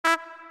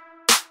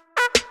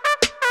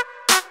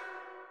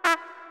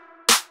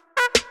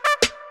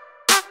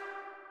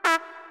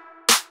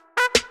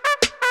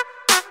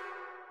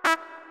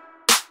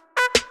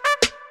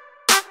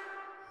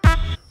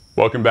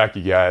Welcome back,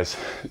 you guys.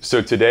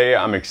 So today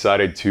I'm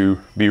excited to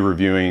be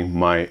reviewing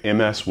my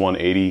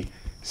MS180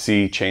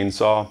 C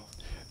chainsaw.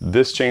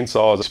 This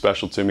chainsaw is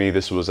special to me.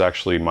 This was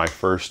actually my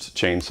first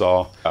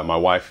chainsaw. My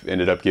wife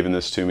ended up giving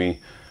this to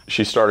me.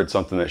 She started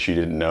something that she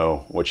didn't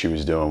know what she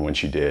was doing when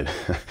she did.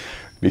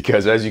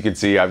 Because as you can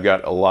see, I've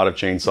got a lot of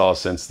chainsaws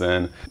since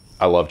then.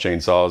 I love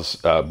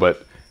chainsaws,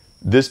 but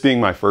this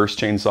being my first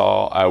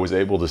chainsaw, I was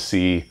able to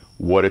see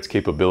what its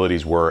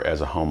capabilities were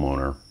as a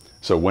homeowner.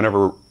 So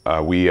whenever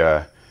we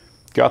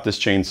got this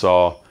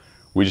chainsaw,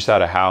 we just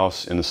had a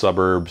house in the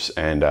suburbs,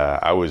 and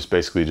I was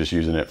basically just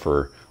using it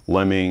for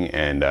limbing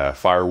and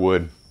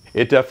firewood.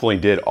 It definitely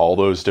did all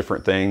those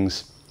different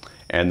things,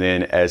 and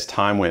then as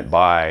time went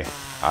by,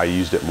 I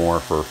used it more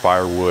for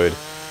firewood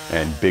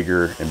and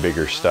bigger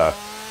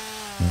stuff.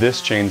 This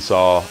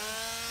chainsaw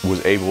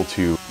was able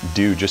to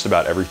do just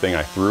about everything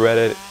I threw at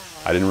it.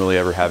 I didn't really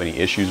ever have any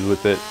issues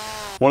with it.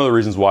 One of the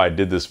reasons why I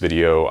did this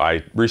video,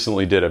 I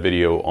recently did a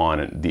video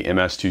on the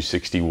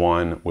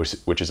MS261,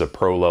 which is a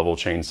pro level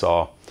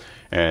chainsaw.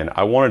 And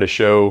I wanted to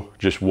show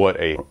just what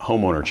a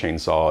homeowner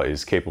chainsaw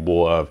is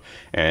capable of.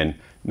 And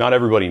not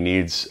everybody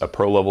needs a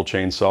pro level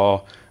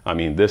chainsaw. I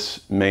mean,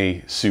 this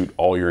may suit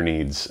all your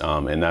needs.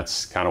 And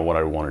that's kind of what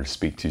I wanted to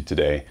speak to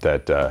today,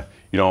 that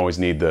you don't always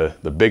need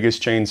the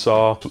biggest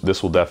chainsaw.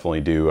 This will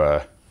definitely do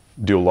a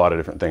lot of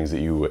different things that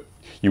you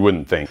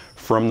wouldn't think.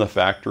 From the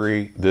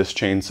factory, this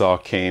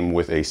chainsaw came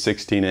with a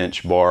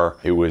 16-inch bar.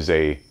 It was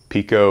a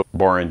Pico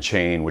bar and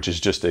chain, which is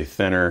just a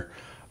thinner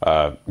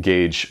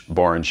gauge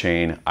bar and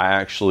chain. I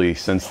actually,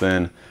 since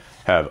then,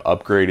 have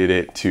upgraded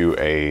it to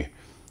a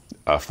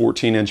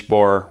 14-inch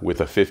bar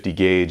with a 50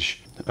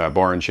 gauge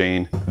bar and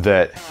chain.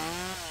 That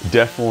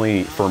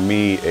definitely, for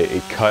me,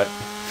 it cut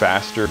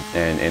faster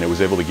and it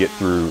was able to get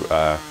through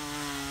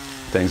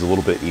things a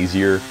little bit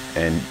easier.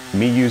 And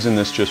me using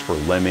this just for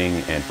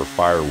limbing and for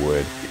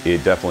firewood,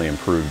 it definitely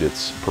improved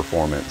its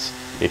performance.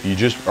 If you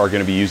just are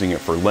going to be using it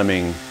for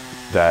limbing,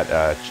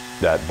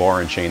 that bar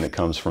and chain that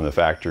comes from the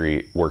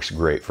factory works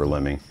great for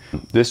limbing.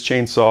 This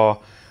chainsaw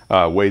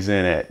weighs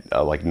in at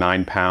like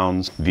 9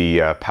 pounds.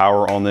 The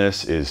power on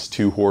this is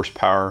 2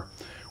 horsepower,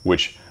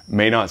 which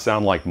may not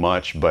sound like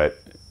much, but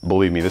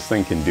believe me, this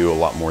thing can do a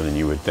lot more than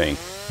you would think.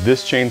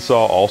 This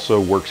chainsaw also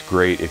works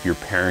great if you're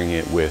pairing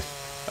it with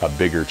a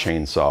bigger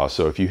chainsaw.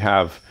 So if you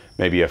have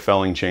maybe a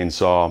felling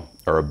chainsaw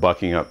or a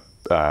bucking up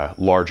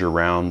larger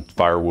round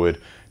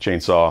firewood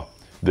chainsaw,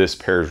 this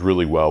pairs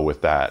really well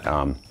with that,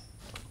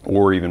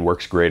 or even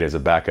works great as a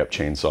backup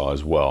chainsaw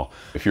as well.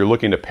 If you're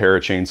looking to pair a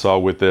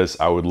chainsaw with this,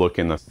 I would look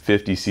in the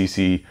 50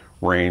 cc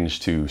range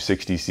to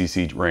 60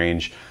 cc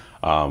range.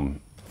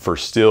 For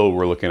Stihl,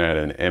 we're looking at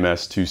an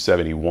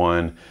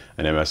MS271,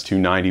 an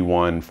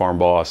MS291 Farm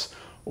Boss,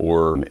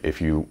 or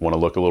if you want to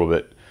look a little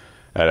bit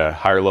at a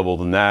higher level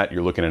than that,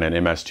 you're looking at an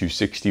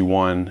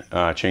MS261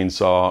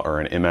 chainsaw or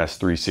an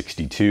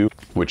MS362,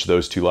 which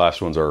those two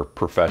last ones are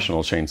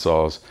professional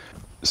chainsaws.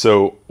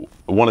 So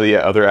one of the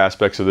other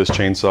aspects of this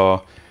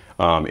chainsaw,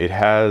 it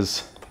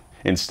has,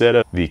 instead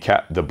of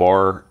the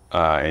bar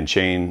and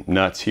chain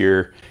nuts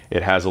here,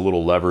 it has a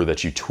little lever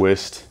that you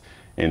twist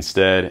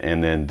instead,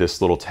 and then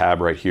this little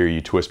tab right here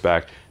you twist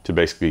back to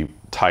basically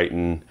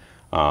tighten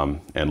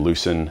and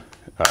loosen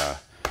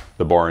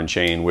the bar and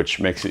chain, which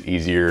makes it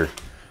easier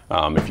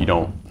if you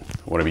don't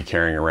want to be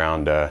carrying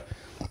around a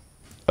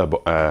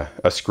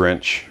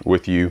scrunch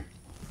with you.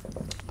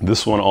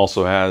 This one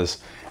also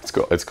has,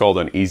 it's called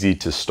an easy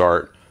to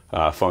start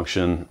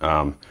function,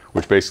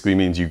 which basically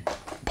means you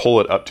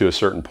pull it up to a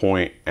certain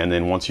point, and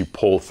then once you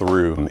pull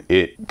through,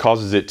 it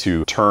causes it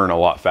to turn a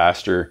lot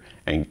faster,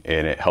 and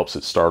it helps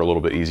it start a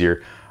little bit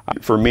easier.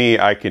 For me,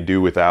 I could do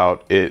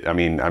without it. I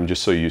mean, I'm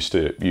just so used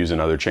to using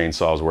other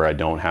chainsaws where I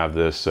don't have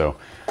this. So,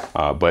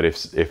 but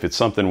if it's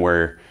something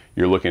where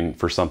you're looking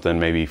for something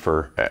maybe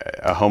for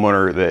a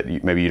homeowner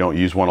that maybe you don't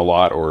use one a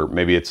lot, or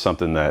maybe it's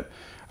something that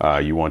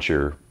you want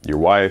your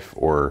wife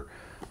or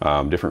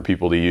different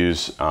people to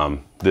use,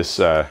 this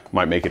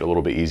might make it a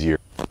little bit easier.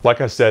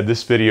 Like I said,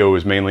 this video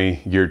is mainly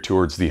geared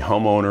towards the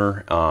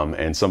homeowner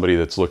and somebody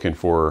that's looking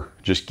for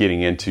just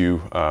getting into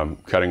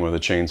cutting with a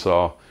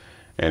chainsaw.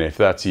 And if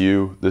that's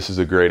you, this is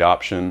a great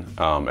option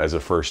as a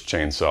first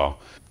chainsaw.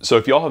 So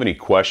if y'all have any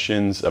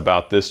questions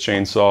about this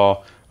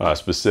chainsaw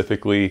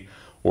specifically,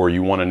 or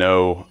you want to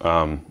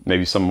know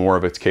maybe some more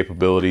of its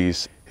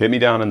capabilities, hit me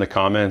down in the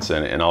comments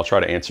and I'll try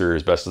to answer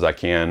as best as I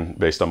can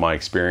based on my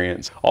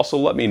experience. Also,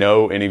 let me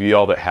know, any of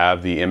y'all that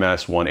have the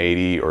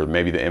MS180 or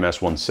maybe the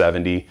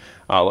MS170,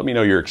 let me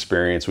know your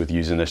experience with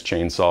using this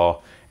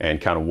chainsaw and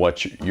kind of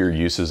what your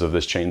uses of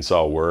this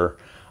chainsaw were.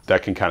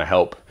 That can kind of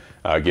help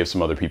give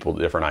some other people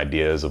different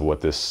ideas of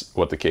what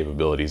the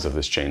capabilities of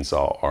this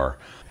chainsaw are.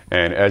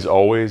 And as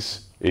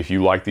always, if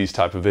you like these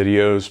type of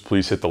videos,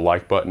 please hit the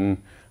like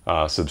button,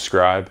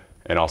 subscribe,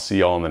 and I'll see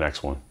y'all in the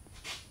next one.